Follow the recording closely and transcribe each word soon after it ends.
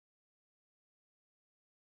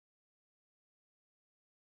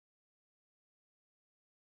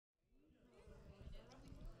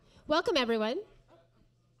Welcome, everyone.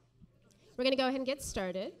 We're going to go ahead and get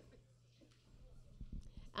started.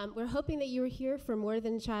 We're hoping that you are here for more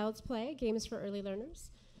than Child's Play, Games for Early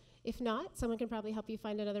Learners. If not, someone can probably help you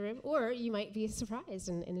find another room, or you might be surprised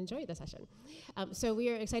and enjoy the session. So we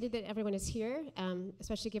are excited that everyone is here,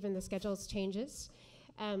 especially given the schedule's changes.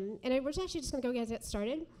 And we're actually just going to go get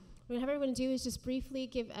started. What we're going to have everyone do is just briefly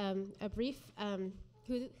give a brief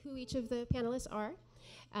who each of the panelists are,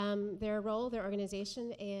 their role, their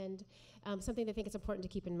organization, and something they think is important to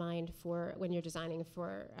keep in mind for when you're designing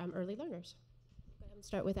for early learners. Go ahead and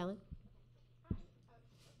start with Ellen.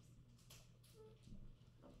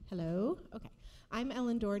 Hello. Okay. I'm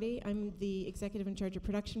Ellen Doherty. I'm the executive in charge of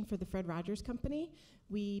production for the Fred Rogers Company.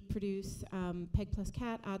 We produce Peg Plus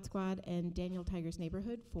Cat, Odd Squad, and Daniel Tiger's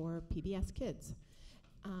Neighborhood for PBS Kids.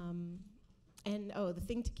 One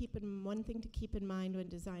thing to keep in mind when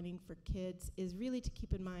designing for kids is really to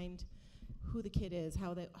keep in mind who the kid is,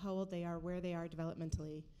 how old they are, where they are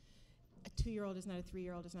developmentally. A 2-year-old is not a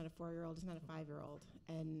 3-year-old, is not a 4-year-old, is not a 5-year-old,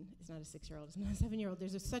 and is not a 6-year-old, is not a 7-year-old.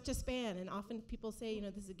 There's such a span, and often people say,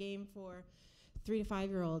 this is a game for 3 to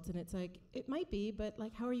 5-year-olds, and it's like, it might be, but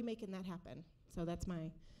like, how are you making that happen? So that's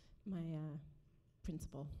my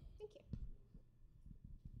principle. Thank you.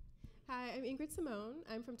 Hi, I'm Ingrid Simone.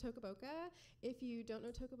 I'm from Toca, Boca. If you don't know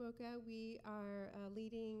Toca, Boca, we are a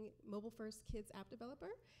leading mobile-first kids app developer.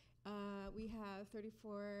 We have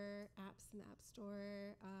 34 apps in the App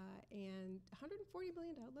Store and 140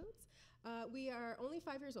 million downloads. We are only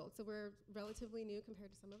 5 years old, so we're relatively new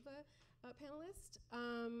compared to some of the panelists.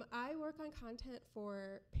 I work on content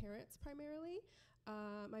for parents primarily.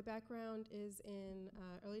 My background is in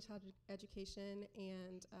early childhood education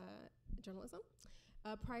and journalism.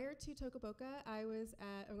 Prior to Toca Boca, I was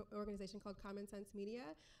at an organization called Common Sense Media.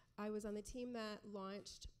 I was on the team that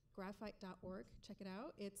launched graphite.org. Check it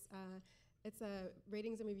out. It's a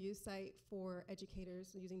ratings and reviews site for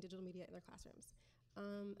educators using digital media in their classrooms.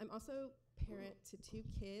 I'm also parent to 2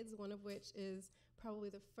 kids, one of which is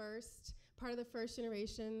probably part of the first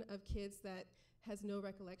generation of kids that has no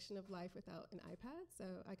recollection of life without an iPad. So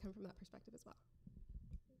I come from that perspective as well.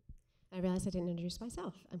 I realized I didn't introduce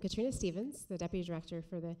myself. I'm Katrina Stevens, the Deputy Director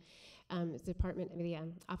for the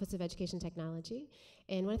Office of Education Technology.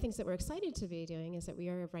 And one of the things that we're excited to be doing is that we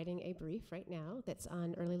are writing a brief right now that's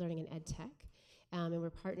on early learning and ed tech. And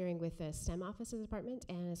we're partnering with the STEM office of the department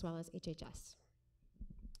and as well as HHS.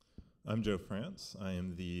 I'm Joe France. I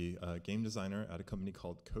am the game designer at a company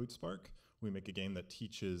called CodeSpark. We make a game that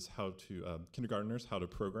teaches kindergartners how to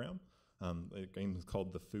program. The game is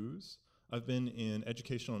called The Foos. I've been in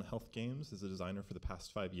educational and health games as a designer for the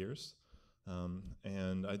past 5 years.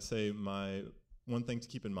 And I'd say one thing to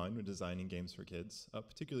keep in mind when designing games for kids,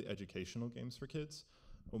 particularly educational games for kids,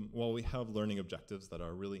 while we have learning objectives that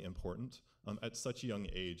are really important, at such a young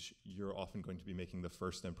age, you're often going to be making the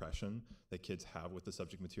first impression that kids have with the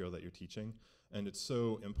subject material that you're teaching. And it's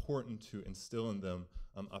so important to instill in them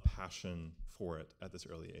a passion for it at this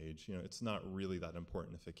early age. It's not really that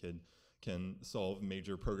important if a kid can solve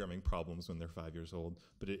major programming problems when they're 5 years old,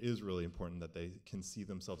 but it is really important that they can see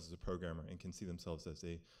themselves as a programmer and can see themselves as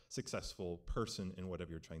a successful person in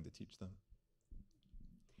whatever you're trying to teach them.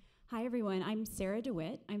 Hi everyone, I'm Sara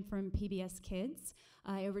DeWitt. I'm from PBS Kids.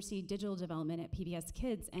 I oversee digital development at PBS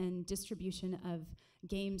Kids and distribution of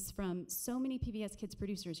games from so many PBS Kids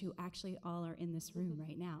producers who actually all are in this room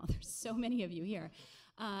right now. There's so many of you here.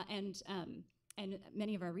 And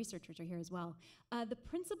many of our researchers are here as well. The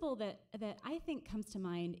principle that I think comes to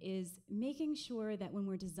mind is making sure that when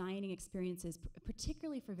we're designing experiences,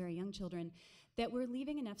 particularly for very young children, that we're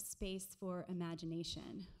leaving enough space for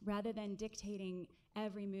imagination rather than dictating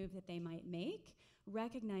every move that they might make,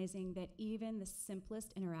 recognizing that even the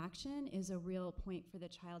simplest interaction is a real point for the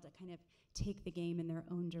child to kind of take the game in their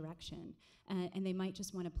own direction. And they might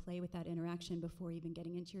just want to play with that interaction before even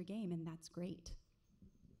getting into your game, and that's great.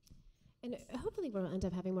 And hopefully we'll end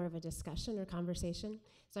up having more of a discussion or conversation.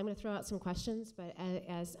 So I'm going to throw out some questions, but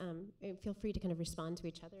feel free to kind of respond to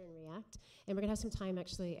each other and react. And we're going to have some time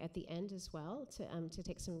actually at the end as well to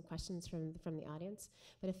take some questions from the audience.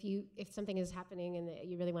 But if something is happening and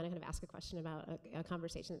you really want to kind of ask a question about a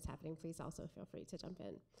conversation that's happening, please also feel free to jump in.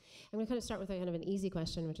 I'm going to kind of start with a kind of an easy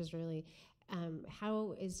question, which is really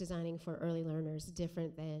how is designing for early learners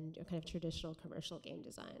different than kind of traditional commercial game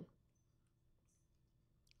design?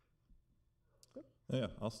 Yeah,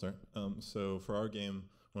 I'll start. So for our game,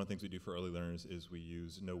 one of the things we do for early learners is we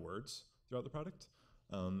use no words throughout the product.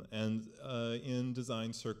 In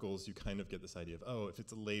design circles, you kind of get this idea of, if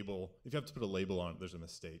it's a label, if you have to put a label on it, there's a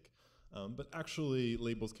mistake. But actually,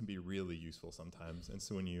 labels can be really useful sometimes. And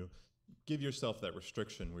so when you give yourself that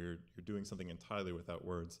restriction where you're doing something entirely without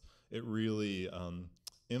words, it really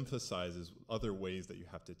emphasizes other ways that you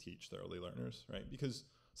have to teach the early learners, right? Because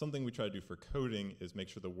something we try to do for coding is make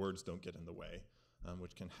sure the words don't get in the way,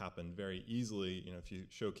 which can happen very easily. You know, if you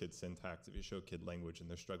show kids syntax, if you show kid language and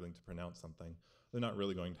they're struggling to pronounce something, they're not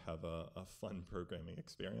really going to have a fun programming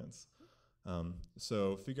experience.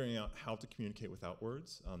 So figuring out how to communicate without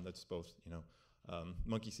words, that's both, you know,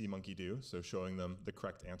 monkey see, monkey do. So showing them the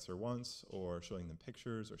correct answer once, or showing them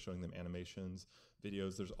pictures, or showing them animations,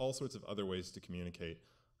 videos. There's all sorts of other ways to communicate.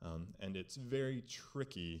 And it's very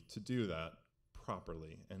tricky to do that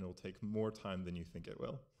properly, and it'll take more time than you think it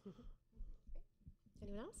will.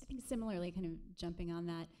 Anyone else? I think similarly, kind of jumping on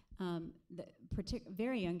that,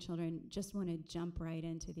 very young children just want to jump right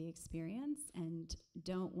into the experience and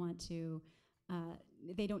don't want to,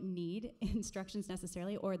 they don't need instructions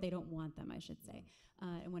necessarily, or they don't want them, I should say,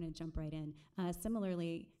 and want to jump right in.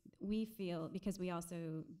 Similarly, we feel, because we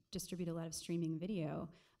also distribute a lot of streaming video,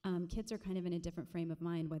 kids are kind of in a different frame of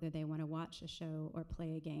mind whether they want to watch a show or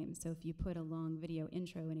play a game. So if you put a long video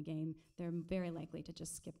intro in a game, they're very likely to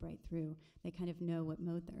just skip right through. They kind of know what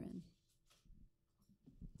mode they're in.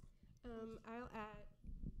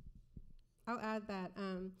 I'll add that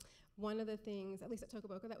one of the things, at least at Toca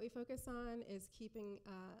Boca, that we focus on is keeping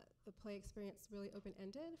the play experience really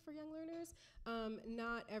open-ended for young learners.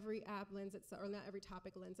 Not every app lends itself, or not every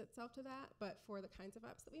topic lends itself to that, but for the kinds of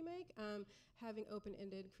apps that we make, having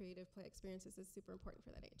open-ended creative play experiences is super important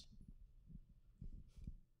for that age.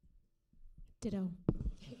 Ditto.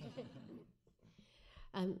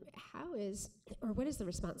 What is the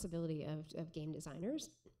responsibility of game designers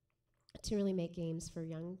to really make games for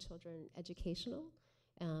young children educational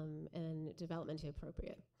and developmentally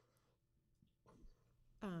appropriate?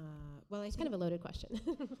 Well, it's kind of a loaded question.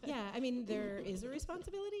 Yeah, I mean, there is a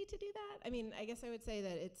responsibility to do that. I mean, I guess I would say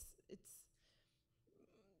that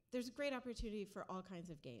there's a great opportunity for all kinds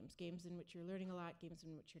of games in which you're learning a lot, games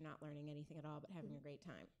in which you're not learning anything at all but having a great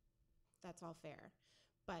time. That's all fair.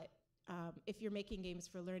 But if you're making games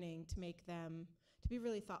for learning, to be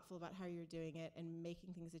really thoughtful about how you're doing it and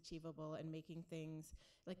making things achievable and making things,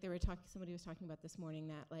 like somebody was talking about this morning,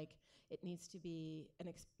 that like it needs to be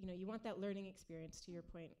you want that learning experience, to your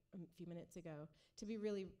point a few minutes ago, to be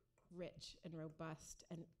really rich and robust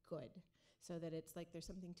and good, so that it's like there's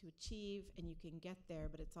something to achieve and you can get there,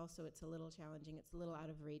 but it's a little challenging, it's a little out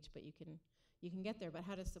of reach, but you can get there, but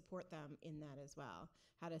how to support them in that as well,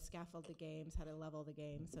 how to scaffold the games, how to level the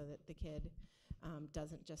game so that the kid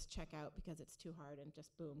doesn't just check out because it's too hard and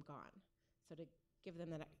just boom, gone. So to give them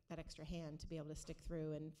that extra hand to be able to stick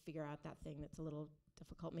through and figure out that thing that's a little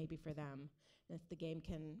difficult maybe for them. And if the game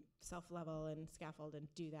can self-level and scaffold and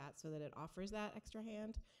do that so that it offers that extra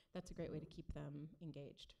hand, that's a great way to keep them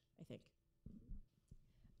engaged, I think.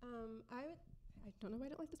 I don't know why I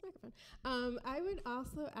don't like this microphone. I would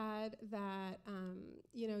also add that,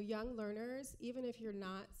 young learners, even if you're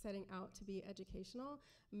not setting out to be educational,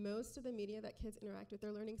 most of the media that kids interact with,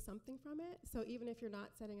 they're learning something from it. So even if you're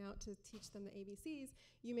not setting out to teach them the ABCs,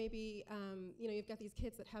 you may be, you've got these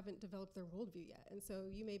kids that haven't developed their worldview yet. And so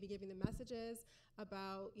you may be giving them messages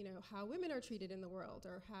about, how women are treated in the world,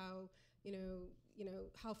 or how,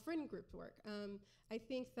 how friend groups work. I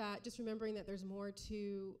think that just remembering that there's more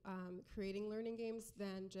to creating learning games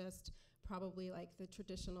than just probably like the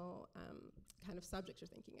traditional kind of subjects you're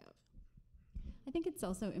thinking of. I think it's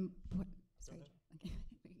also important. Sorry,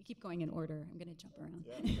 keep going in order. I'm going to jump around.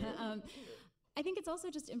 Yeah. I think it's also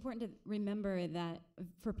just important to remember that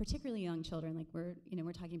for particularly young children, like we're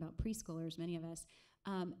talking about preschoolers, many of us,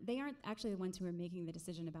 they aren't actually the ones who are making the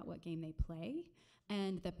decision about what game they play,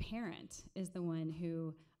 and the parent is the one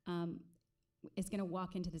who is going to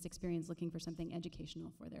walk into this experience looking for something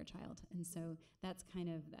educational for their child. And so that's kind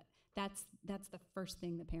of that's the first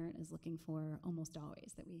thing the parent is looking for almost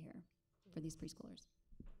always that we hear for these preschoolers.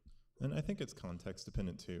 And I think it's context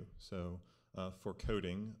dependent too. So for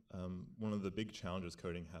coding, one of the big challenges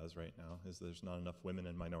coding has right now is there's not enough women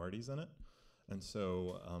and minorities in it. And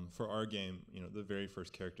so for our game, the very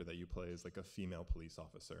first character that you play is like a female police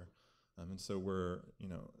officer. And so we're,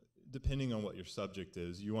 depending on what your subject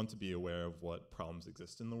is, you want to be aware of what problems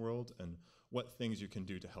exist in the world and what things you can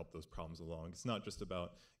do to help those problems along. It's not just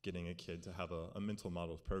about getting a kid to have a mental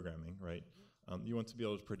model of programming, right? You want to be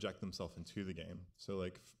able to project themselves into the game. So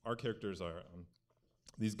like our characters are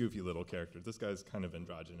these goofy little characters. This guy's kind of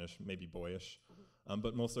androgynous, maybe boyish.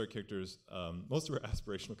 But most of our characters, most of our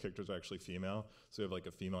aspirational characters are actually female. So we have like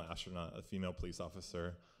a female astronaut, a female police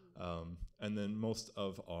officer, and then most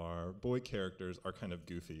of our boy characters are kind of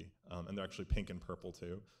goofy, and they're actually pink and purple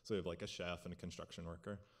too. So we have like a chef and a construction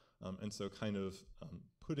worker. And so kind of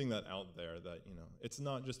putting that out there that, it's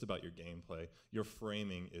not just about your gameplay. Your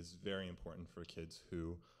framing is very important for kids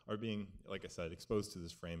who are being, like I said, exposed to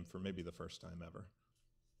this frame for maybe the first time ever.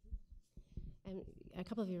 And a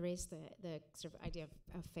couple of you raised the sort of idea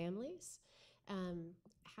of families.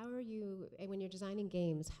 How are you, and when you're designing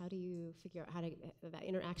games, how do you figure out how to that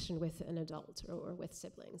interaction with an adult or with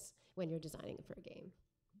siblings when you're designing for a game?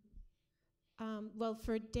 Well,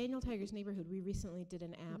 for Daniel Tiger's Neighborhood, we recently did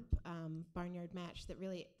an app, Barnyard Match, that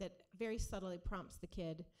very subtly prompts the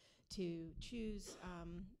kid to choose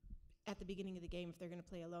at the beginning of the game if they're going to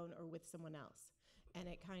play alone or with someone else, and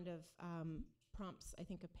it kind of prompts, I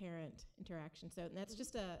think, a parent interaction. So and that's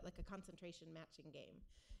just like a concentration matching game,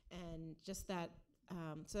 and just that.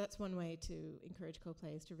 So that's one way to encourage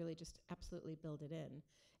co-play is to really just absolutely build it in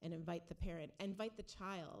and invite the parent, invite the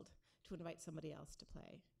child to invite somebody else to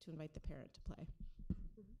play, to invite the parent to play.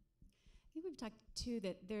 I think we've talked too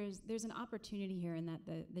that there's an opportunity here in that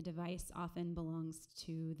the device often belongs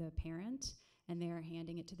to the parent and they're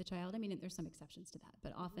handing it to the child. I mean, there's some exceptions to that,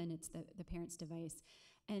 but often it's the parent's device.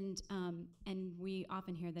 And we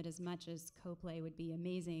often hear that as much as co-play would be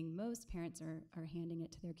amazing, most parents are handing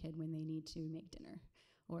it to their kid when they need to make dinner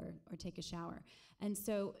or take a shower. And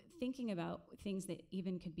so thinking about things that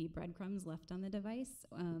even could be breadcrumbs left on the device,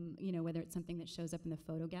 whether it's something that shows up in the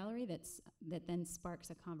photo gallery that then sparks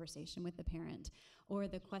a conversation with the parent, or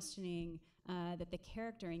the questioning that the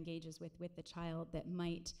character engages with the child that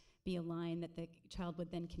might be a line that the child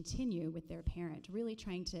would then continue with their parent, really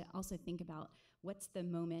trying to also think about what's the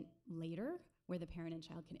moment later where the parent and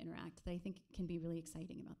child can interact that I think can be really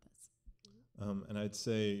exciting about this. And I'd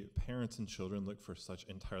say parents and children look for such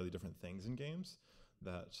entirely different things in games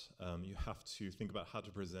that you have to think about how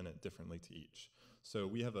to present it differently to each. So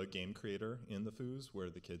we have a game creator in the FOOs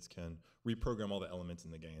where the kids can reprogram all the elements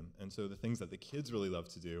in the game. And so the things that the kids really love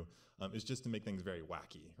to do is just to make things very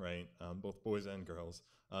wacky, right? Both boys and girls.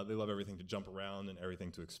 They love everything to jump around and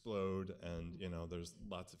everything to explode. And, there's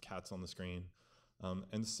lots of cats on the screen.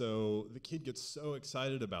 And so the kid gets so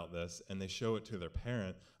excited about this and they show it to their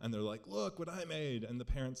parent and they're like, look what I made. And the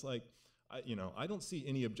parent's like, I don't see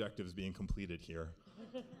any objectives being completed here.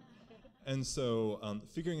 And so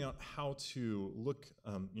figuring out how to look,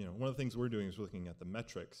 one of the things we're doing is looking at the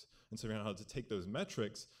metrics and figuring out how to take those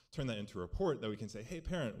metrics, turn that into a report that we can say, hey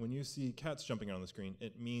parent, when you see cats jumping on the screen,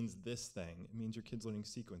 it means this thing. It means your kid's learning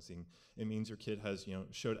sequencing. It means your kid has,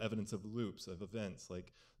 showed evidence of loops, of events.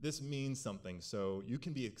 Like this means something, so you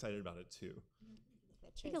can be excited about it too.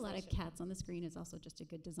 I think a lot of cats on the screen is also just a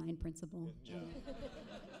good design principle. Yeah.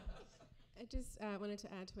 I just wanted to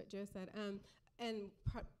add to what Joe said. And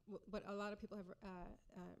what a lot of people have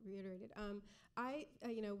reiterated.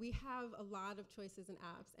 We have a lot of choices in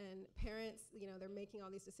apps, and parents, they're making all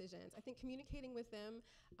these decisions. I think communicating with them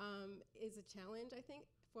is a challenge, I think,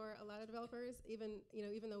 for a lot of developers. Even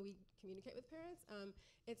though we communicate with parents,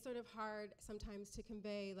 it's sort of hard sometimes to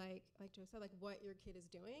convey, like Joe said, like what your kid is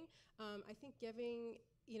doing. I think giving,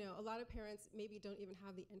 a lot of parents maybe don't even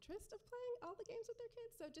have the interest of playing all the games with their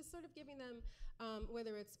kids. So just sort of giving them,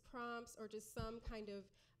 whether it's prompts or just some kind of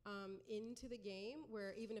into the game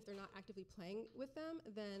where even if they're not actively playing with them,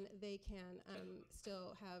 then they can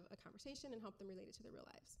still have a conversation and help them relate it to their real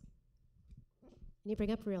lives. You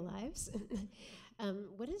bring up real lives.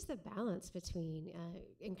 What is the balance between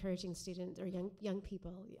encouraging students or young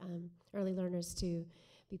people, early learners, to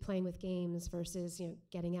be playing with games versus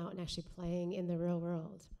getting out and actually playing in the real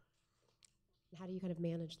world? And how do you kind of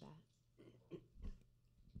manage that?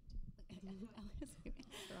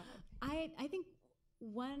 I think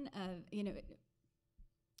one of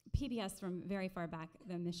PBS from very far back,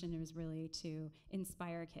 the mission was really to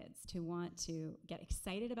inspire kids to want to get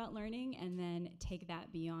excited about learning and then take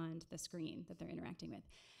that beyond the screen that they're interacting with.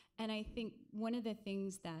 And I think one of the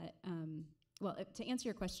things that, to answer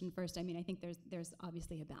your question first, I think there's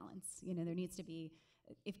obviously a balance. There needs to be,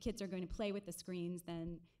 if kids are going to play with the screens,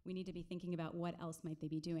 then we need to be thinking about what else might they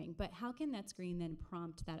be doing. But how can that screen then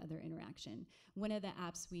prompt that other interaction? One of the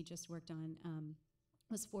apps we just worked on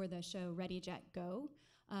was for the show Ready, Jet, Go,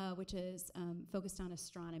 which is focused on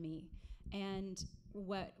astronomy. And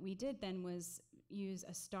what we did then was use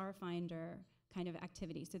a star finder kind of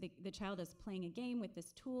activity. So the child is playing a game with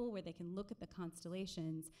this tool where they can look at the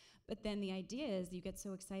constellations, but then the idea is you get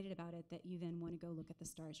so excited about it that you then want to go look at the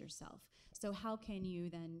stars yourself. So how can you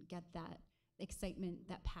then get that excitement,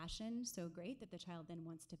 that passion so great that the child then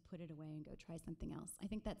wants to put it away and go try something else? I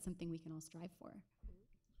think that's something we can all strive for.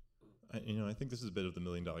 I think this is a bit of the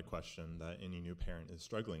 $1,000,000 question that any new parent is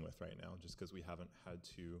struggling with right now, just because we've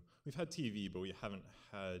had TV, but we haven't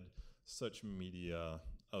had such media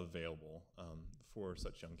available for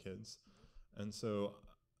such young kids. And so,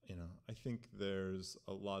 I think there's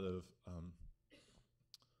a lot of,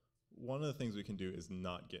 one of the things we can do is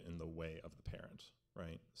not get in the way of the parent,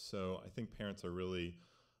 right? So I think parents are really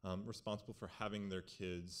responsible for having their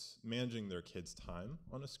kids, managing their kids' time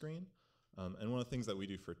on a screen. And one of the things that we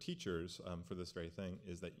do for teachers for this very thing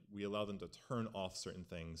is that we allow them to turn off certain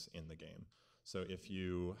things in the game. So if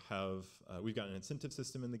you have, we've got an incentive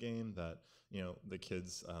system in the game that, the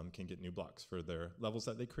kids can get new blocks for their levels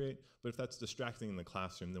that they create. But if that's distracting in the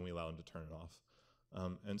classroom, then we allow them to turn it off.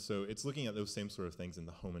 And so it's looking at those same sort of things in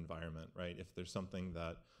the home environment, right? If there's something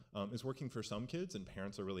that is working for some kids and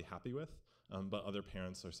parents are really happy with, but other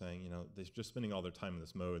parents are saying, they're just spending all their time in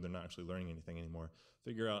this mode, they're not actually learning anything anymore.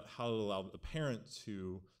 Figure out how to allow the parent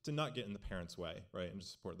to not get in the parent's way, right? And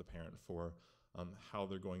just support the parent for how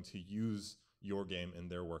they're going to use your game in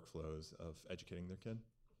their workflows of educating their kid.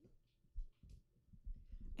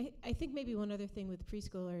 I think maybe one other thing with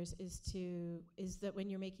preschoolers is that when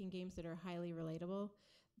you're making games that are highly relatable,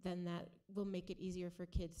 then that will make it easier for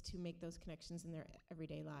kids to make those connections in their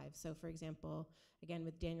everyday lives. So for example, again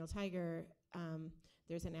with Daniel Tiger,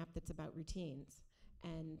 there's an app that's about routines.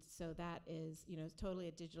 And so that is, totally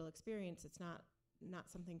a digital experience. It's not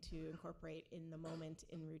something to incorporate in the moment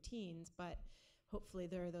in routines, but hopefully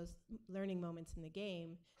there are those learning moments in the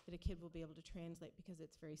game that a kid will be able to translate because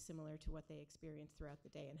it's very similar to what they experience throughout the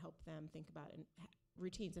day, and help them think about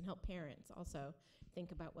routines, and help parents also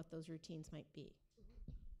think about what those routines might be.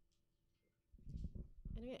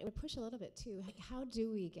 And I'm going to push a little bit too. How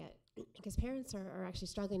do we get, because parents are actually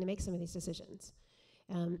struggling to make some of these decisions.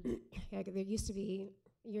 There used to be,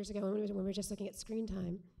 years ago when we were just looking at screen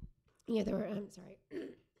time, there were,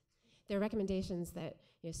 there are recommendations that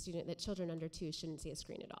that children under 2 shouldn't see a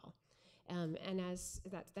screen at all. And as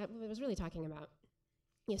that was really talking about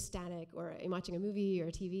static or watching a movie or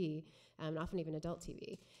TV, and often even adult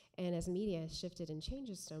TV. And as media shifted and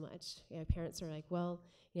changes so much, parents are like, well,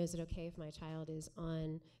 is it okay if my child is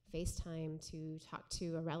on FaceTime to talk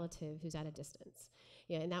to a relative who's at a distance?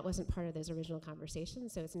 And that wasn't part of those original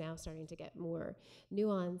conversations, so it's now starting to get more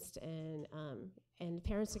nuanced, and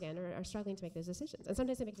parents, again, are struggling to make those decisions. And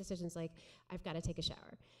sometimes they make decisions like, I've got to take a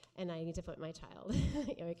shower, and I need to put my child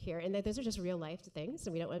here. And those are just real-life things,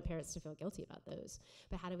 and we don't want parents to feel guilty about those.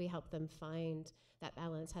 But how do we help them find that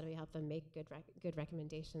balance? How do we help them make good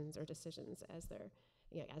recommendations or decisions as they're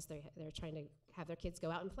trying to have their kids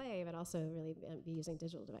go out and play, but also really be using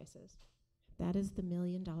digital devices? That is the $1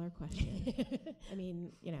 million question. I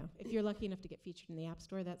mean, if you're lucky enough to get featured in the App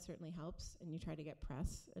Store, that certainly helps, and you try to get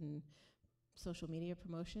press and social media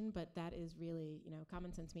promotion, but that is really,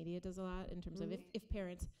 Common Sense Media does a lot in terms of if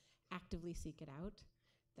parents actively seek it out,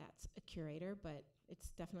 that's a curator, but it's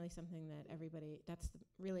definitely something that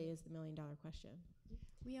really is the $1 million question.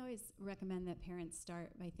 We always recommend that parents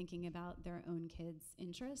start by thinking about their own kids'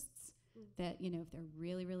 interests, that, if they're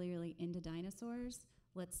really, really, really into dinosaurs,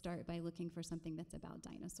 let's start by looking for something that's about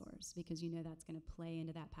dinosaurs, because that's going to play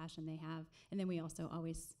into that passion they have. And then we also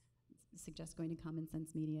always suggest going to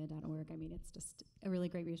commonsensemedia.org. I mean, it's just a really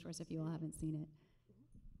great resource if you all haven't seen it.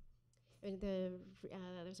 And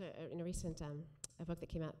there's a recent a book that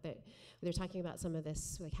came out that they're talking about some of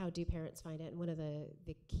this, like how do parents find it, and one of the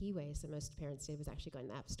key ways that most parents did was actually going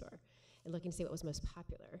to the App Store and looking to see what was most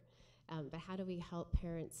popular. But how do we help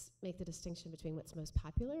parents make the distinction between what's most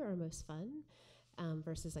popular or most fun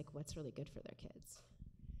versus like what's really good for their kids?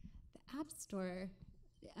 The App Store,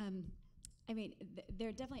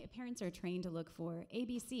 they're definitely, parents are trained to look for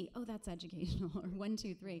ABC, oh, that's educational, or 1,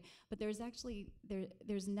 2, 3. But there's actually,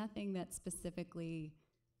 there's nothing that specifically,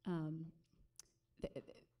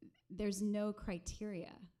 there's no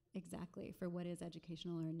criteria exactly for what is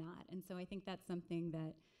educational or not. And so I think that's something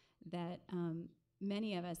that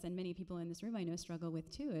many of us and many people in this room I know struggle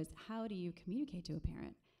with too, is how do you communicate to a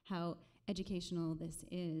parent how educational this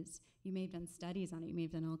is? You may have done studies on it, you may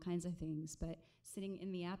have done all kinds of things, but sitting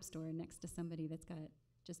in the App Store next to somebody that's got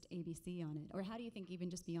just ABC on it, or how do you think even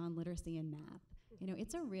just beyond literacy and math?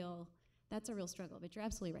 That's a real struggle, but you're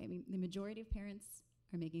absolutely right. I mean, the majority of parents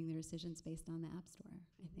are making their decisions based on the App Store,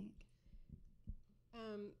 I think.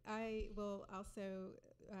 I will also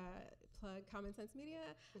plug Common Sense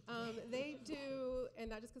Media. They do, and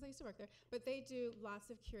not just because I used to work there, but they do lots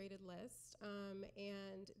of curated lists,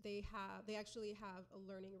 and they actually have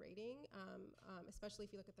a learning rating, especially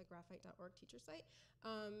if you look at the graphite.org teacher site.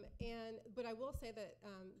 But I will say that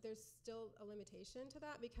there's still a limitation to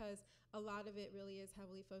that, because a lot of it really is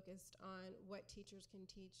heavily focused on what teachers can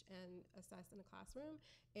teach and assess in a classroom,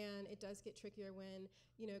 and it does get trickier when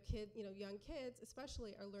young kids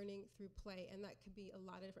especially are learning through play, and that could be a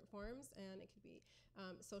lot of different forms. course, and it could be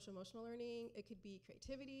social emotional learning. It could be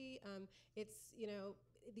creativity. It's,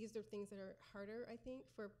 these are things that are harder, I think,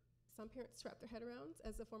 for some parents to wrap their head around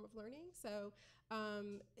as a form of learning. So,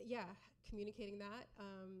 communicating that,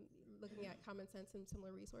 looking at common sense and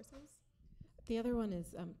similar resources. The other one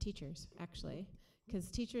is teachers, actually, because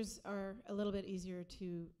teachers are a little bit easier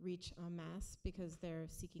to reach en masse because they're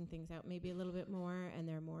seeking things out maybe a little bit more, and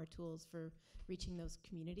there are more tools for reaching those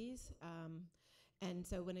communities. And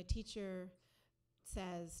so when a teacher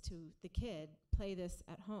says to the kid, play this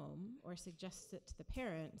at home, or suggests it to the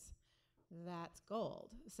parents, that's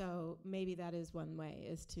gold. So maybe that is one way,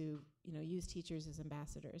 is to use teachers as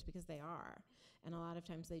ambassadors, because they are. And a lot of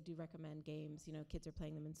times they do recommend games. Kids are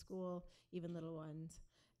playing them in school, even little ones.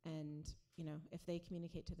 And if they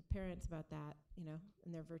communicate to the parents about that,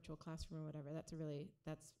 in their virtual classroom or whatever, that's really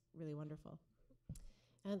wonderful.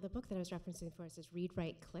 The book that I was referencing for us is Read,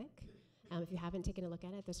 Write, Click. If you haven't taken a look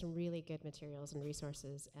at it, there's some really good materials and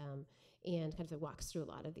resources, and kind of it walks through a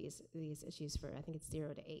lot of these issues for, I think it's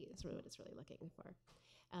 0 to 8 is really what it's really looking for.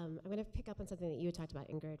 I'm going to pick up on something that you had talked about,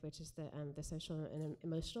 Ingrid, which is the social and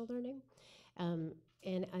emotional learning, and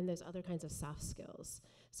those other kinds of soft skills.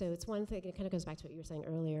 So it's one thing, it kind of goes back to what you were saying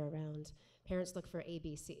earlier around parents look for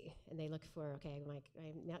ABC, and they look for, okay,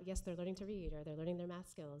 yes, they're learning to read, or they're learning their math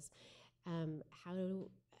skills.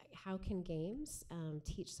 How can games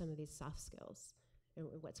teach some of these soft skills, and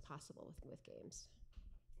what's possible with games?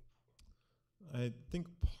 I think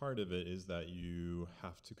part of it is that you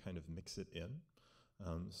have to kind of mix it in.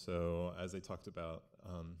 So as I talked about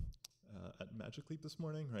at Magic Leap this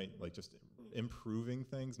morning, right? Like just improving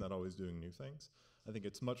things, not always doing new things. I think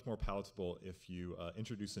it's much more palatable if you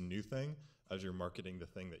introduce a new thing as you're marketing the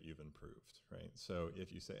thing that you've improved, right? So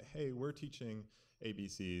if you say, hey, we're teaching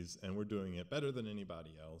ABCs and we're doing it better than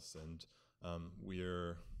anybody else, and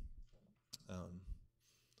your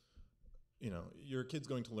kid's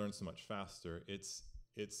going to learn so much faster, it's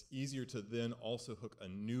easier to then also hook a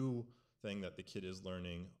new thing that the kid is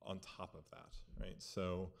learning on top of that, right?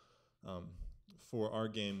 So for our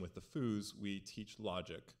game with the foos, we teach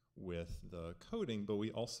logic with the coding, but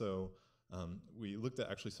we also we looked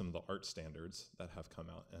at actually some of the art standards that have come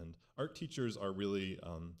out, and art teachers are really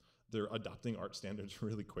they're adopting art standards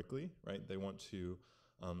really quickly, right? They want to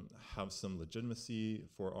have some legitimacy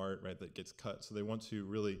for art, right, that gets cut. So they want to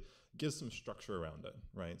really give some structure around it,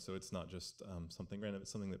 right? So it's not just something random,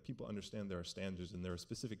 it's something that people understand there are standards and there are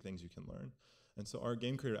specific things you can learn. And so our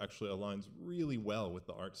game creator actually aligns really well with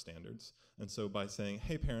the art standards. And so by saying,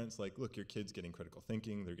 hey parents, like, look, your kid's getting critical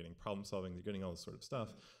thinking, they're getting problem solving, they're getting all this sort of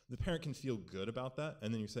stuff, the parent can feel good about that.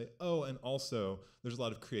 And then you say, oh, and also there's a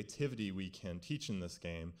lot of creativity we can teach in this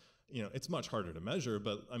game. It's much harder to measure,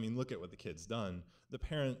 but I mean, look at what the kid's done. The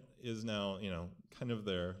parent is now, kind of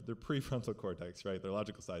their prefrontal cortex, right? Their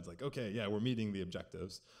logical side's like, okay, yeah, we're meeting the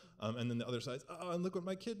objectives. And then the other side's, oh, and look what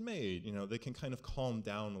my kid made. They can kind of calm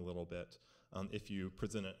down a little bit if you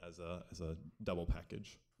present it as a double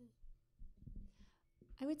package.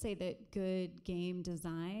 I would say that good game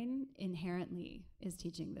design inherently is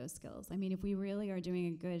teaching those skills. I mean, if we really are doing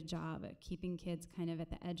a good job at keeping kids kind of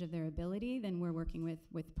at the edge of their ability, then we're working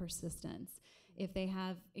with persistence. If they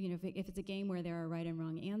have, if it's a game where there are right and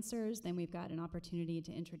wrong answers, then we've got an opportunity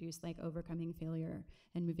to introduce like overcoming failure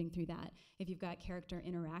and moving through that. If you've got character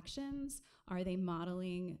interactions, are they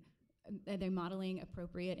modeling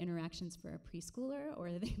appropriate interactions for a preschooler, or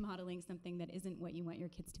are they modeling something that isn't what you want your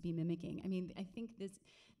kids to be mimicking? I mean, I think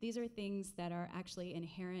these are things that are actually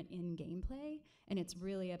inherent in gameplay, and it's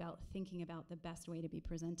really about thinking about the best way to be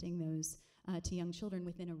presenting those to young children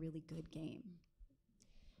within a really good game.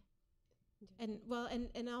 And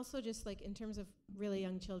also just like in terms of really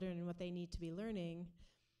young children and what they need to be learning,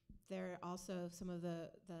 there are also some of the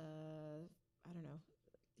I don't know,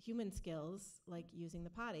 human skills, like using the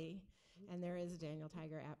potty. And there is a Daniel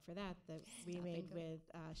Tiger app for that we made with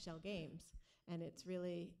Shell Games. And it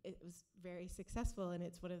was very successful. And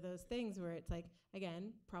it's one of those things where it's like,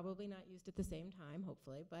 again, probably not used at the same time,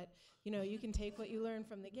 hopefully. But, you can take what you learn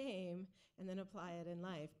from the game and then apply it in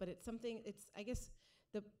life. But I guess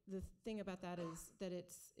the thing about that is that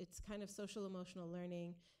it's kind of social emotional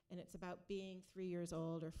learning, and it's about being 3 years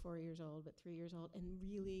old or 4 years old, but 3 years old, and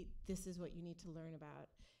really this is what you need to learn about.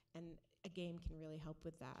 And a game can really help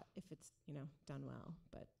with that if it's, done well.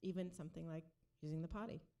 But even something like using the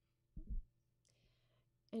potty.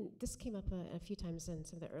 And this came up a few times in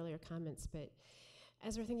some of the earlier comments, but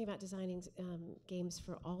as we're thinking about designing games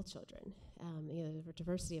for all children, for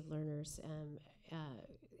diversity of learners,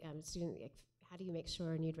 how do you make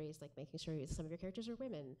sure, and you'd raise like making sure some of your characters are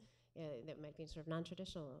women, that might be sort of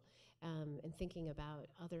non-traditional, and thinking about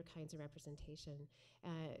other kinds of representation.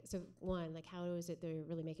 So one, like how is it they're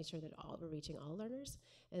really making sure that we're reaching all learners?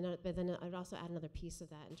 And but then I'd also add another piece of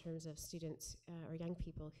that in terms of students or young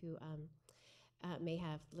people who may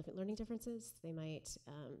have learning differences. They might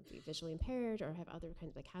be visually impaired or have other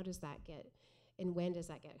kinds, like how does that get, and when does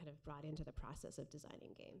that get kind of brought into the process of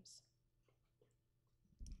designing games?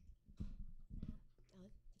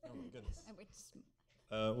 Oh my goodness. And we just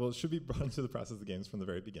Well, it should be brought into the process of the games from the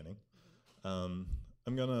very beginning. I'm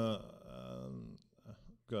gonna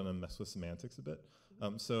mess with semantics a bit.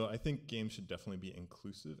 So I think games should definitely be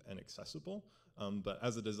inclusive and accessible. But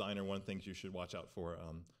as a designer, one thing you should watch out for,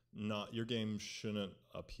 your game shouldn't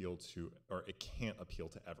appeal to, or it can't appeal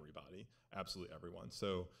to everybody, absolutely everyone.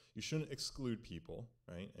 So you shouldn't exclude people,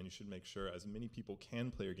 right? And you should make sure as many people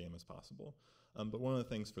can play your game as possible. But one of the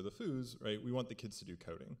things for the FOOs, right, we want the kids to do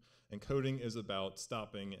coding. And coding is about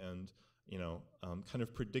stopping and, kind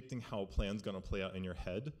of predicting how a plan's gonna play out in your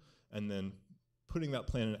head, and then putting that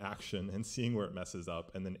plan in action and seeing where it messes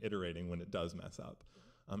up, and then iterating when it does mess up.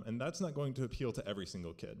 And that's not going to appeal to every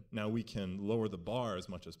single kid. Now we can lower the bar as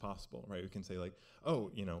much as possible, right? We can say like, oh,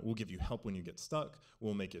 we'll give you help when you get stuck.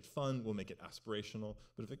 We'll make it fun. We'll make it aspirational.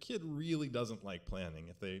 But if a kid really doesn't like planning,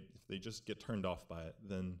 if they just get turned off by it,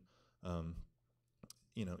 then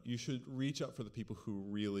you should reach out for the people who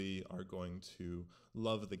really are going to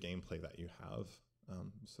love the gameplay that you have.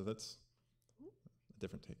 So that's a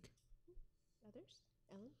different take. Others?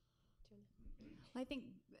 Ellen? Well, I think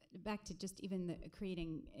back to just even the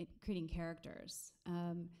creating characters,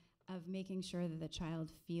 of making sure that the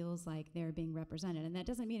child feels like they're being represented, and that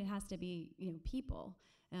doesn't mean it has to be people.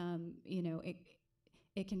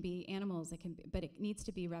 It can be animals. But it needs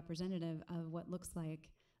to be representative of what looks like,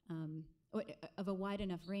 of a wide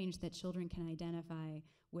enough range that children can identify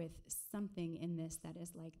with something in this that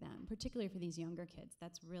is like them. Particularly for these younger kids,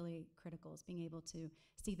 that's really critical, is being able to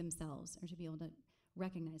see themselves or to be able to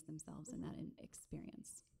recognize themselves in that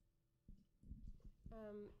experience.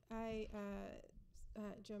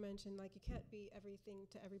 Joe mentioned like you can't be everything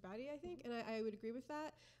to everybody, I think, and I would agree with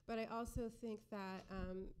that. But I also think that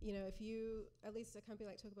if you, at least a company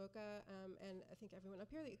like Toca Boca, and I think everyone up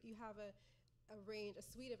here, you have a range, a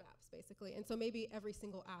suite of apps basically, and so maybe every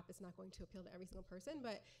single app is not going to appeal to every single person,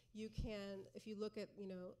 but you can, if you look at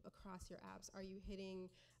across your apps, are you hitting,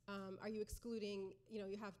 are you excluding,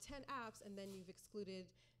 you have 10 apps and then you've excluded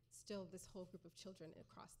still this whole group of children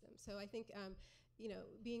across them. So I think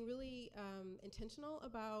being really intentional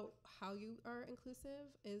about how you are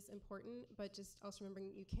inclusive is important, but just also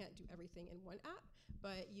remembering you can't do everything in one app,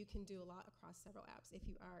 but you can do a lot across several apps if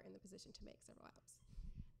you are in the position to make several apps.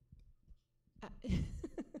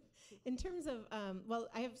 In terms of,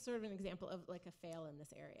 I have sort of an example of like a fail in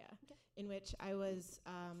this area, in which I was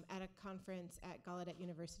at a conference at Gallaudet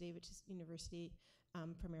University, which is university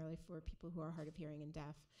primarily for people who are hard of hearing and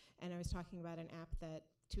deaf, and I was talking about an app that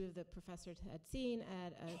two of the professors had seen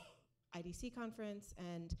at a IDC conference,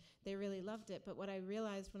 and they really loved it. But what I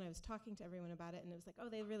realized when I was talking to everyone about it, and it was like, oh,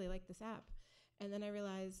 they really like this app, and then I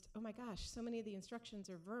realized, oh my gosh, so many of the instructions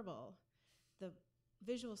are verbal. The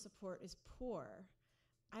visual support is poor.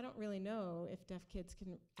 I don't really know if deaf kids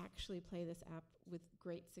can actually play this app with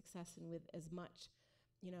great success and with as much,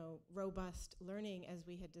 robust learning as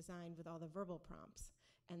we had designed with all the verbal prompts.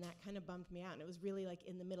 And that kind of bummed me out. And it was really like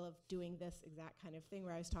in the middle of doing this exact kind of thing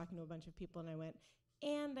where I was talking to a bunch of people and I went,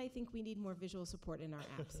 and I think we need more visual support in our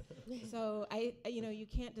apps. So you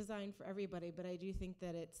can't design for everybody, but I do think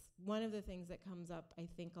that it's one of the things that comes up, I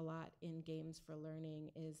think, a lot in games for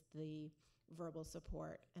learning is the verbal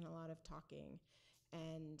support and a lot of talking.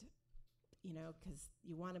 And, because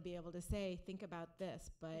you want to be able to say, think about this,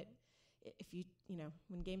 but if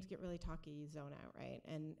when games get really talky, you zone out, right?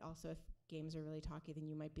 And also if games are really talky, then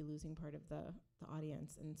you might be losing part of the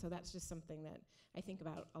audience. And so that's just something that I think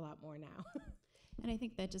about a lot more now. And I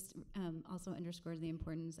think that just also underscores the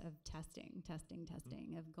importance of testing,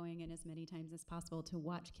 of going in as many times as possible to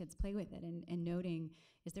watch kids play with it and noting,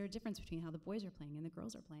 is there a difference between how the boys are playing and the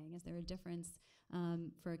girls are playing? Is there a difference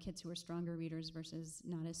for kids who are stronger readers versus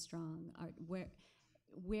not as strong?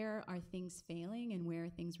 Where are things failing and where are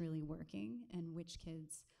things really working, and which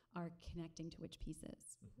kids are connecting to which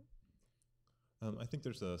pieces? I think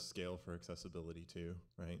there's a scale for accessibility too,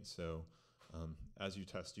 right? So as you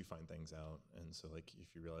test, you find things out. And so like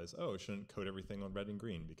if you realize, oh, I shouldn't code everything on red and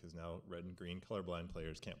green because now red and green colorblind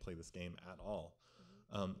players can't play this game at all.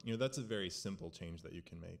 That's a very simple change that you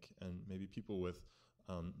can make. And maybe people with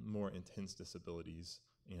more intense disabilities,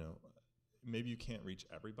 maybe you can't reach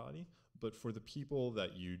everybody, but for the people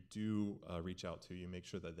that you do reach out to, you make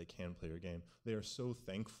sure that they can play your game. They are so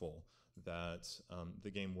thankful that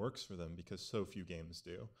the game works for them because so few games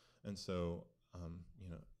do. And so,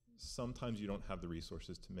 sometimes you don't have the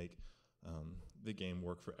resources to make the game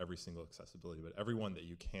work for every single accessibility, but everyone that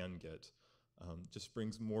you can get just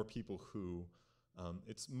brings more people who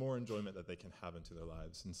it's more enjoyment that they can have into their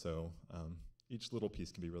lives. And so each little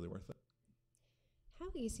piece can be really worth it. How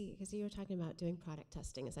easy, because you were talking about doing product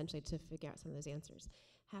testing essentially to figure out some of those answers.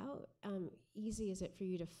 How easy is it for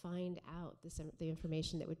you to find out the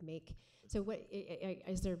information that would make, so what,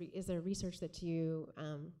 is there research that you,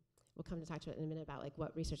 we'll come to talk to it in a minute about like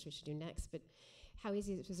what research we should do next, but how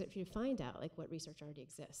easy is it for you to find out like what research already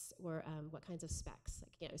exists or what kinds of specs?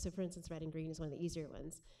 Like, so for instance, red and green is one of the easier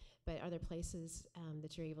ones, but are there places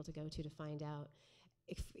that you're able to go to find out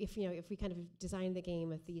if we kind of design the game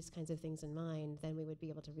with these kinds of things in mind, then we would be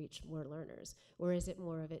able to reach more learners? Or is it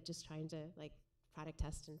more of it just trying to like product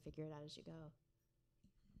test and figure it out as you go?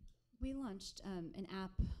 We launched an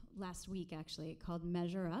app last week actually called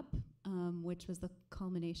Measure Up, which was the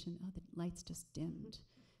culmination, the lights just dimmed.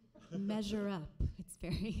 Measure Up, it's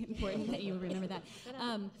very important that you remember that.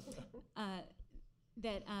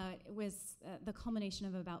 That was the culmination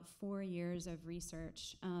of about 4 years of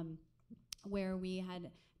research where we had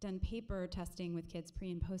done paper testing with kids, pre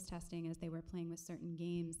and post testing as they were playing with certain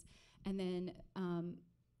games, and then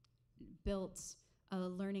built a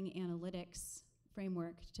learning analytics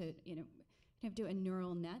framework to do a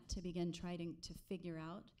neural net to begin trying to figure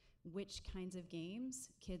out which kinds of games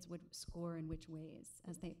kids would score in which ways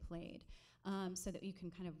as they played, so that you can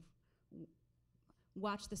kind of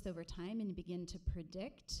watch this over time and begin to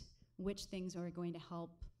predict which things are going to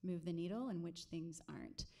help move the needle and which things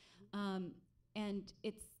aren't. And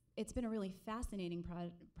it's been a really fascinating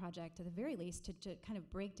project, at the very least, to kind of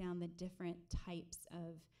break down the different types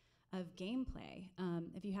of gameplay.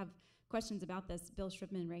 If you have questions about this, Bill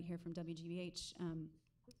Shribman right here from WGBH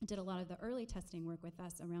did a lot of the early testing work with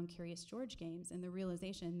us around Curious George games, and the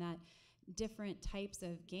realization that different types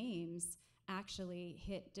of games actually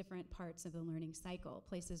hit different parts of the learning cycle,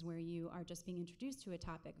 places where you are just being introduced to a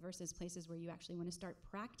topic versus places where you actually want to start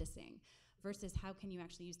practicing, versus how can you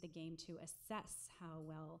actually use the game to assess how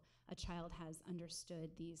well a child has understood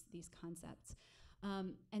these concepts.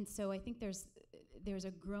 And so I think there's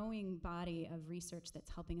a growing body of research that's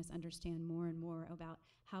helping us understand more and more about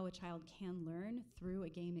how a child can learn through a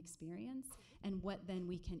game experience and what then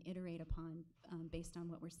we can iterate upon based on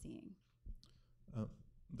what we're seeing.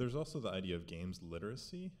 There's also the idea of games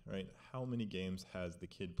literacy, right? How many games has the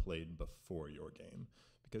kid played before your game?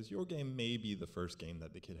 Because your game may be the first game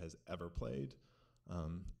that the kid has ever played.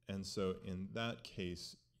 And so in that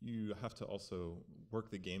case, you have to also work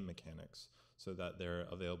the game mechanics so that they're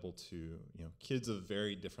available to, kids of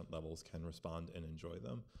very different levels can respond and enjoy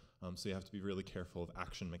them. So you have to be really careful of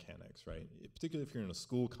action mechanics, right? Particularly if you're in a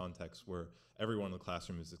school context where everyone in the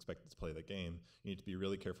classroom is expected to play the game, you need to be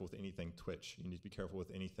really careful with anything Twitch. You need to be careful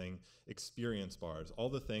with anything experience bars, all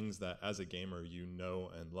the things that as a gamer you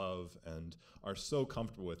know and love and are so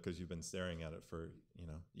comfortable with because you've been staring at it for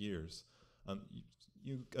years.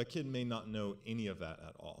 A kid may not know any of that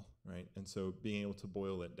at all, right? And so being able to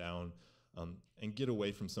boil it down and get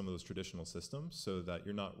away from some of those traditional systems so that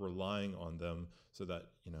you're not relying on them, so that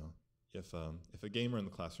if a gamer in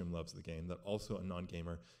the classroom loves the game, that also a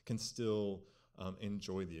non-gamer can still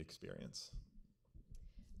enjoy the experience.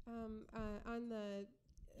 On the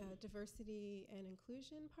diversity and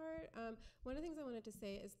inclusion part, one of the things I wanted to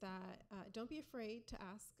say is that don't be afraid to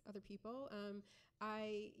ask other people.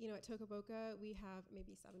 At Toca Boca, we have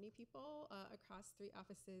maybe 70 people across 3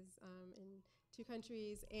 offices in 2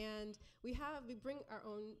 countries, and we bring our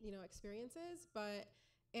own experiences,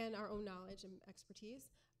 and our own knowledge and expertise.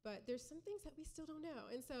 But there's some things that we still don't know,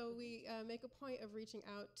 and so we make a point of reaching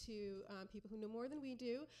out to people who know more than we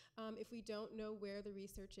do. If we don't know where the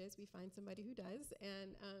research is, we find somebody who does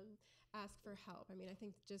and ask for help. I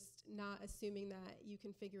think just not assuming that you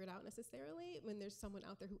can figure it out necessarily when there's someone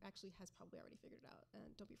out there who actually has probably already figured it out,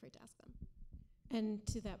 and don't be afraid to ask them. And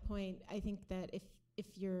to that point, I think that if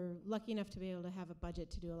you're lucky enough to be able to have a budget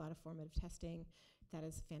to do a lot of formative testing, that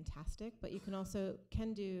is fantastic. But you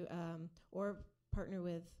can do or partner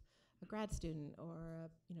with a grad student or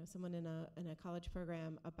someone in a college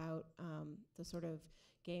program about the sort of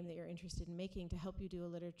game that you're interested in making to help you do a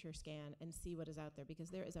literature scan and see what is out there,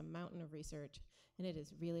 because there is a mountain of research and it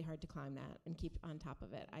is really hard to climb that and keep on top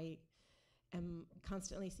of it. I am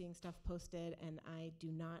constantly seeing stuff posted and I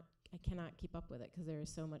cannot keep up with it because there is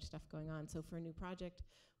so much stuff going on. So for a new project,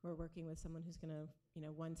 we're working with someone who's going to,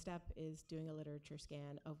 one step is doing a literature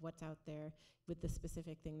scan of what's out there with the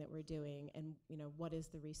specific thing that we're doing, and what is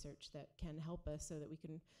the research that can help us so that we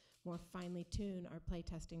can more finely tune our play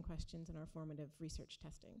testing questions and our formative research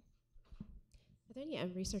testing. Are there any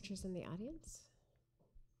researchers in the audience?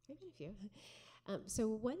 Maybe a few. So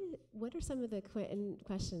what are some of the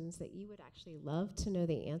questions that you would actually love to know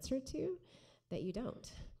the answer to that you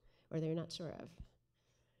don't, or that you're not sure of?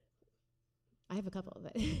 I have a couple,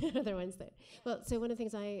 but other ones that. Well, so one of the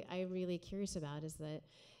things I'm really curious about is that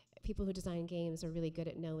people who design games are really good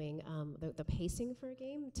at knowing the pacing for a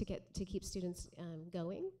game to keep students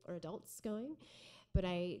going or adults going. But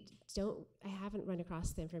I haven't run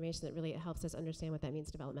across the information that really helps us understand what that means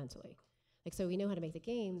developmentally. Like, so we know how to make the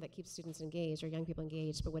game that keeps students engaged or young people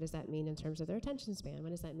engaged, but what does that mean in terms of their attention span? What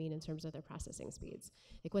does that mean in terms of their processing speeds?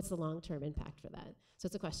 Like, what's the long-term impact for that? So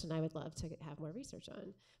it's a question I would love to have more research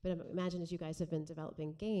on. But imagine as you guys have been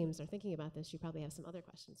developing games or thinking about this, you probably have some other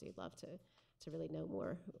questions you'd love to really know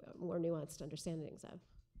more nuanced understandings of.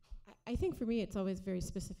 I think for me, it's always very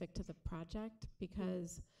specific to the project,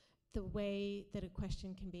 because the way that a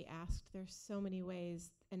question can be asked, there's so many ways,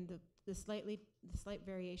 and the slight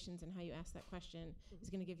variations in how you ask that question is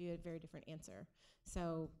going to give you a very different answer.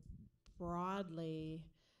 So broadly,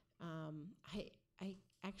 I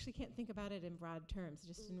actually can't think about it in broad terms,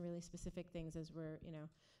 just in really specific things as we're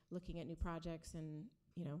looking at new projects, and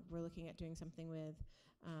we're looking at doing something with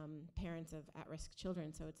parents of at-risk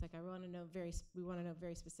children. So it's like we want to know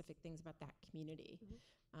very specific things about that community.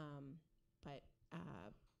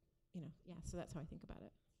 So that's how I think about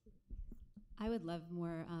it. I would love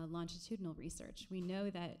more longitudinal research. We know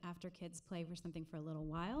that after kids play for something for a little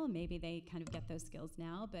while, maybe they kind of get those skills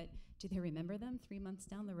now, but do they remember them 3 months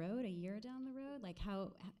down the road, a year down the road? Like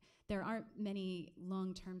there aren't many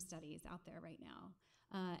long-term studies out there right now.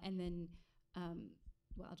 I'll give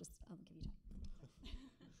you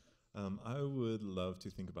time. I would love to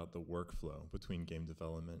think about the workflow between game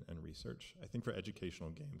development and research. I think for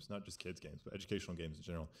educational games, not just kids games, but educational games in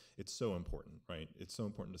general, it's so important, right? It's so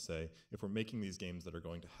important to say, if we're making these games that are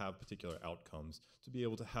going to have particular outcomes, to be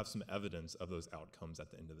able to have some evidence of those outcomes at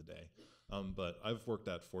the end of the day. But I've worked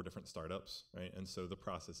at 4 different startups, right? And so the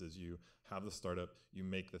process is you have the startup, you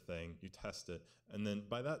make the thing, you test it, and then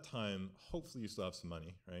by that time, hopefully you still have some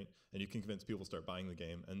money, right? And you can convince people to start buying the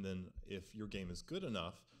game. And then if your game is good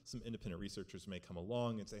enough, some independent researchers may come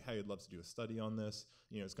along and say, hey, I'd love to do a study on this.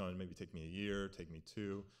 It's going to maybe take me a year, take me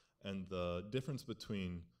 2. And the difference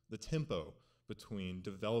between the tempo between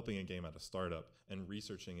developing a game at a startup and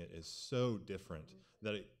researching it is so different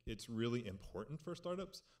that it's really important for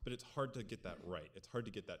startups, but it's hard to get that right. It's hard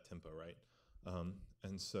to get that tempo right.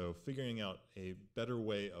 And so figuring out a better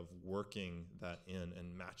way of working that in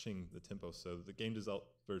and matching the tempo so the game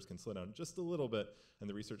developers can slow down just a little bit and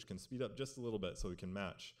the research can speed up just a little bit so we can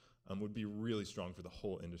match would be really strong for the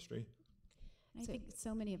whole industry. I think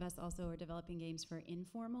so many of us also are developing games for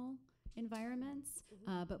informal environments,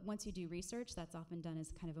 but once you do research, that's often done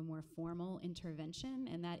as kind of a more formal intervention,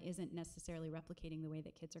 and that isn't necessarily replicating the way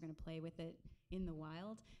that kids are going to play with it in the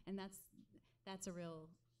wild, and that's a real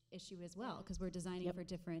issue as well, because we're designing for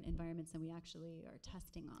different environments than we actually are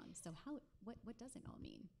testing on. So what does it all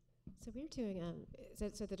mean? So we're doing,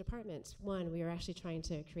 so the department, we are actually trying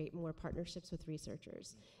to create more partnerships with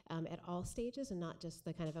researchers at all stages, and not just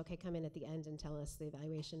the kind of, okay, come in at the end and tell us the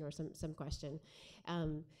evaluation or some question.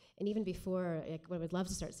 And even before, like, what I would love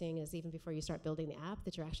to start seeing is even before you start building the app,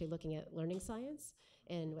 that you're actually looking at learning science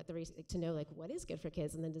and what to know, like, what is good for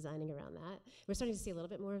kids, and then designing around that. We're starting to see a little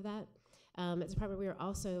bit more of that. At the department, we are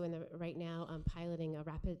also right now piloting a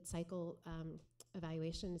rapid cycle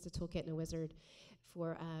evaluation. It's a toolkit and a wizard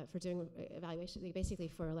for doing evaluation, basically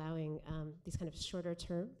for allowing these kind of shorter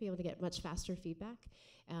term, be able to get much faster feedback,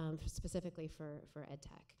 specifically for ed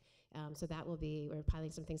tech. So we're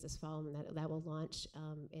piloting some things this fall, and that will launch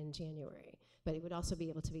in January. But it would also be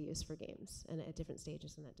able to be used for games and at different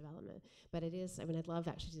stages in that development. But it is, I'd love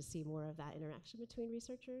actually to see more of that interaction between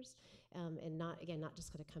researchers, and not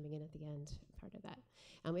just kind of coming in at the end part of that.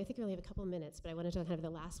 I think we only have a couple of minutes, but I wanted to kind of the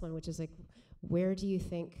last one, which is like, where do you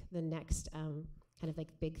think the next kind of like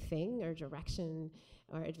big thing or direction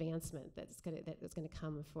or advancement that's gonna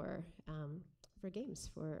come for games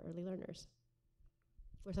for early learners,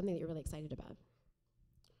 or something that you're really excited about?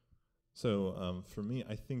 So for me,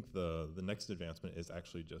 I think the next advancement is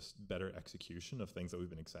actually just better execution of things that we've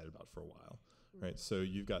been excited about for a while, right? So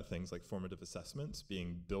you've got things like formative assessments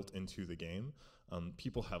being built into the game.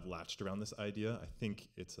 People have latched around this idea. I think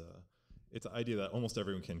it's it's an idea that almost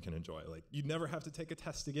everyone can enjoy. Like, you never have to take a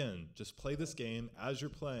test again. Just play this game. As you're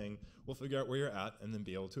playing, we'll figure out where you're at and then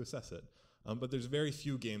be able to assess it. But there's very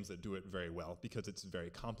few games that do it very well because it's very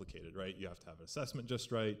complicated, right? You have to have an assessment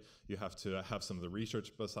just right. You have to have some of the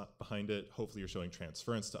research behind it. Hopefully you're showing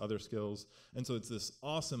transference to other skills. And so it's this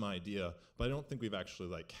awesome idea, but I don't think we've actually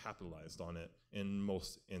like capitalized on it in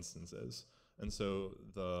most instances. And so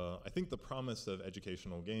I think the promise of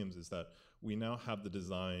educational games is that we now have the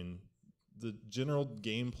design, the general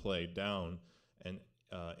gameplay down and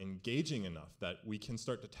engaging enough that we can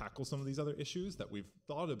start to tackle some of these other issues that we've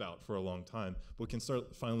thought about for a long time, but we can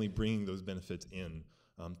start finally bringing those benefits in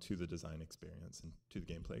to the design experience and to the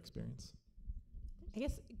gameplay experience. I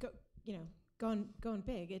guess going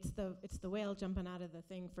big. It's the whale jumping out of the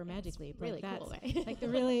thing for Magic Leap. Really like cool that's way. like the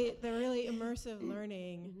really immersive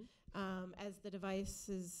learning as the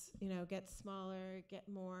devices get smaller, get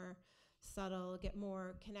more subtle, get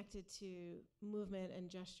more connected to movement and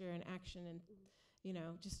gesture and action and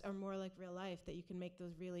just are more like real life, that you can make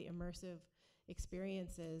those really immersive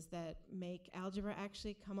experiences that make algebra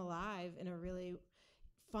actually come alive in a really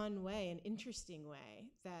fun way, an interesting way,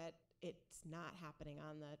 that it's not happening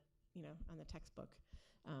on the textbook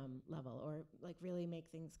level, or like really make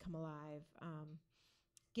things come alive.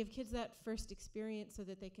 Give kids that first experience so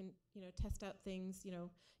that they can test out things. You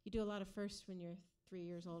do a lot of firsts when you're 3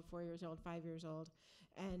 years old, 4 years old, 5 years old,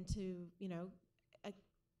 and to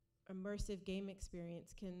immersive game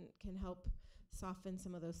experience can help soften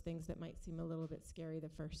some of those things that might seem a little bit scary the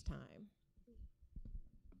first time.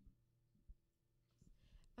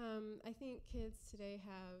 I think kids today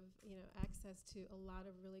have access to a lot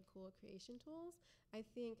of really cool creation tools. I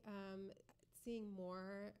think seeing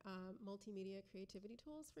more multimedia creativity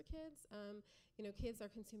tools for kids. Kids are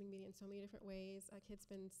consuming media in so many different ways. Kids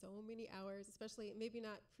spend so many hours, especially maybe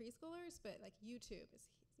not preschoolers, but like YouTube is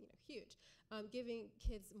huge. Giving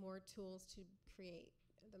kids more tools to create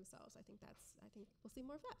themselves. I think we'll see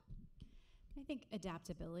more of that. I think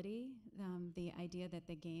adaptability, the idea that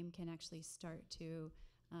the game can actually start to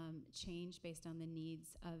change based on the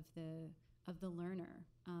needs of the learner,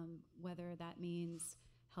 whether that means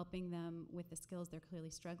helping them with the skills they're clearly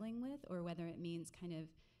struggling with, or whether it means kind of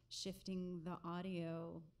shifting the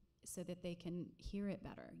audio so that they can hear it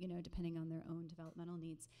better, depending on their own developmental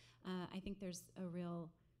needs. I think there's a real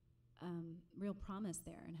promise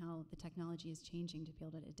there in how the technology is changing to be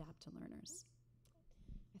able to adapt to learners.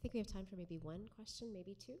 I think we have time for maybe one question,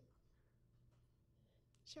 maybe two.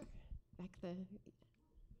 Sure. Back the.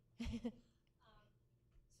 My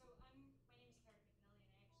name is Katrina,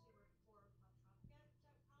 and I actually work for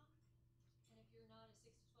Moderator.com. And if you're not a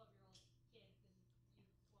 6 to 12-year-old kid, then you won't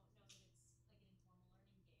know that it's like an informal learning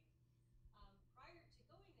game. Prior to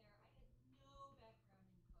going there, I had no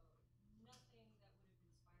background in code, nothing that would have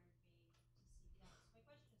inspired me to seek it out. So my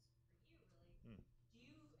question is for you, really. Do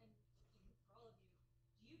you, and even for all of you,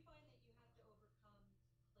 do you find that you have to overcome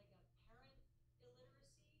like a parent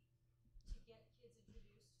illiteracy to get kids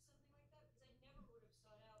introduced to something like that? Because I never would have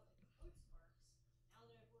sought out like codeSparks. Now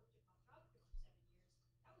that I've worked at Moderator for 7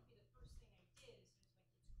 years, that would be the first thing I did as soon as my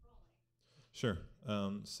kid's crawling. Sure.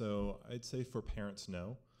 So I'd say for parents,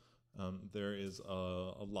 no. There is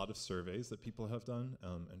a lot of surveys that people have done,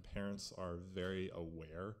 and parents are very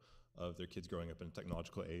aware of their kids growing up in a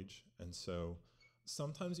technological age. And so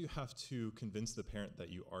sometimes you have to convince the parent that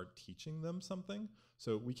you are teaching them something.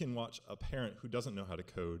 So we can watch a parent who doesn't know how to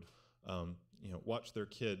code, watch their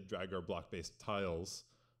kid drag our block-based tiles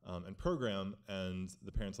and program, and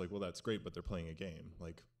the parent's like, well, that's great, but they're playing a game.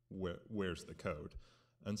 Like, where's the code?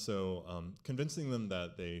 And so convincing them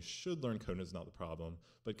that they should learn code is not the problem,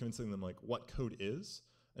 but convincing them like what code is.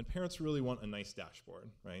 And parents really want a nice dashboard,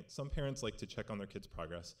 right? Some parents like to check on their kids'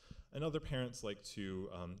 progress, and other parents like to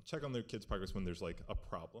check on their kids' progress when there's like a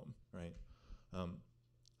problem, right?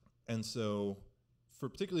 And so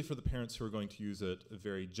particularly for the parents who are going to use it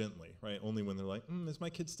very gently, right? Only when they're like, is my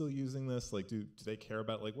kid still using this? Like, do they care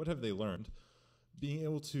about, like, what have they learned? Being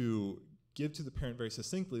able to give to the parent very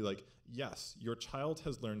succinctly, like, yes, your child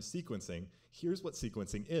has learned sequencing. Here's what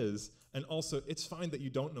sequencing is. And also, it's fine that you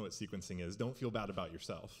don't know what sequencing is. Don't feel bad about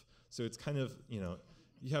yourself. So it's kind of,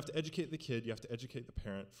 you have to educate the kid, you have to educate the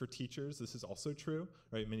parent. For teachers, this is also true,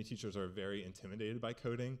 right? Many teachers are very intimidated by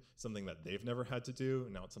coding, something that they've never had to do,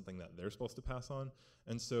 and now it's something that they're supposed to pass on.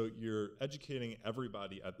 And so you're educating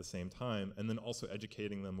everybody at the same time, and then also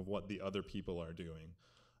educating them of what the other people are doing.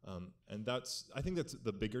 And I think that's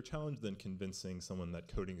the bigger challenge than convincing someone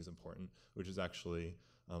that coding is important, which is actually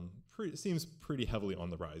seems pretty heavily on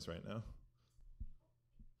the rise right now.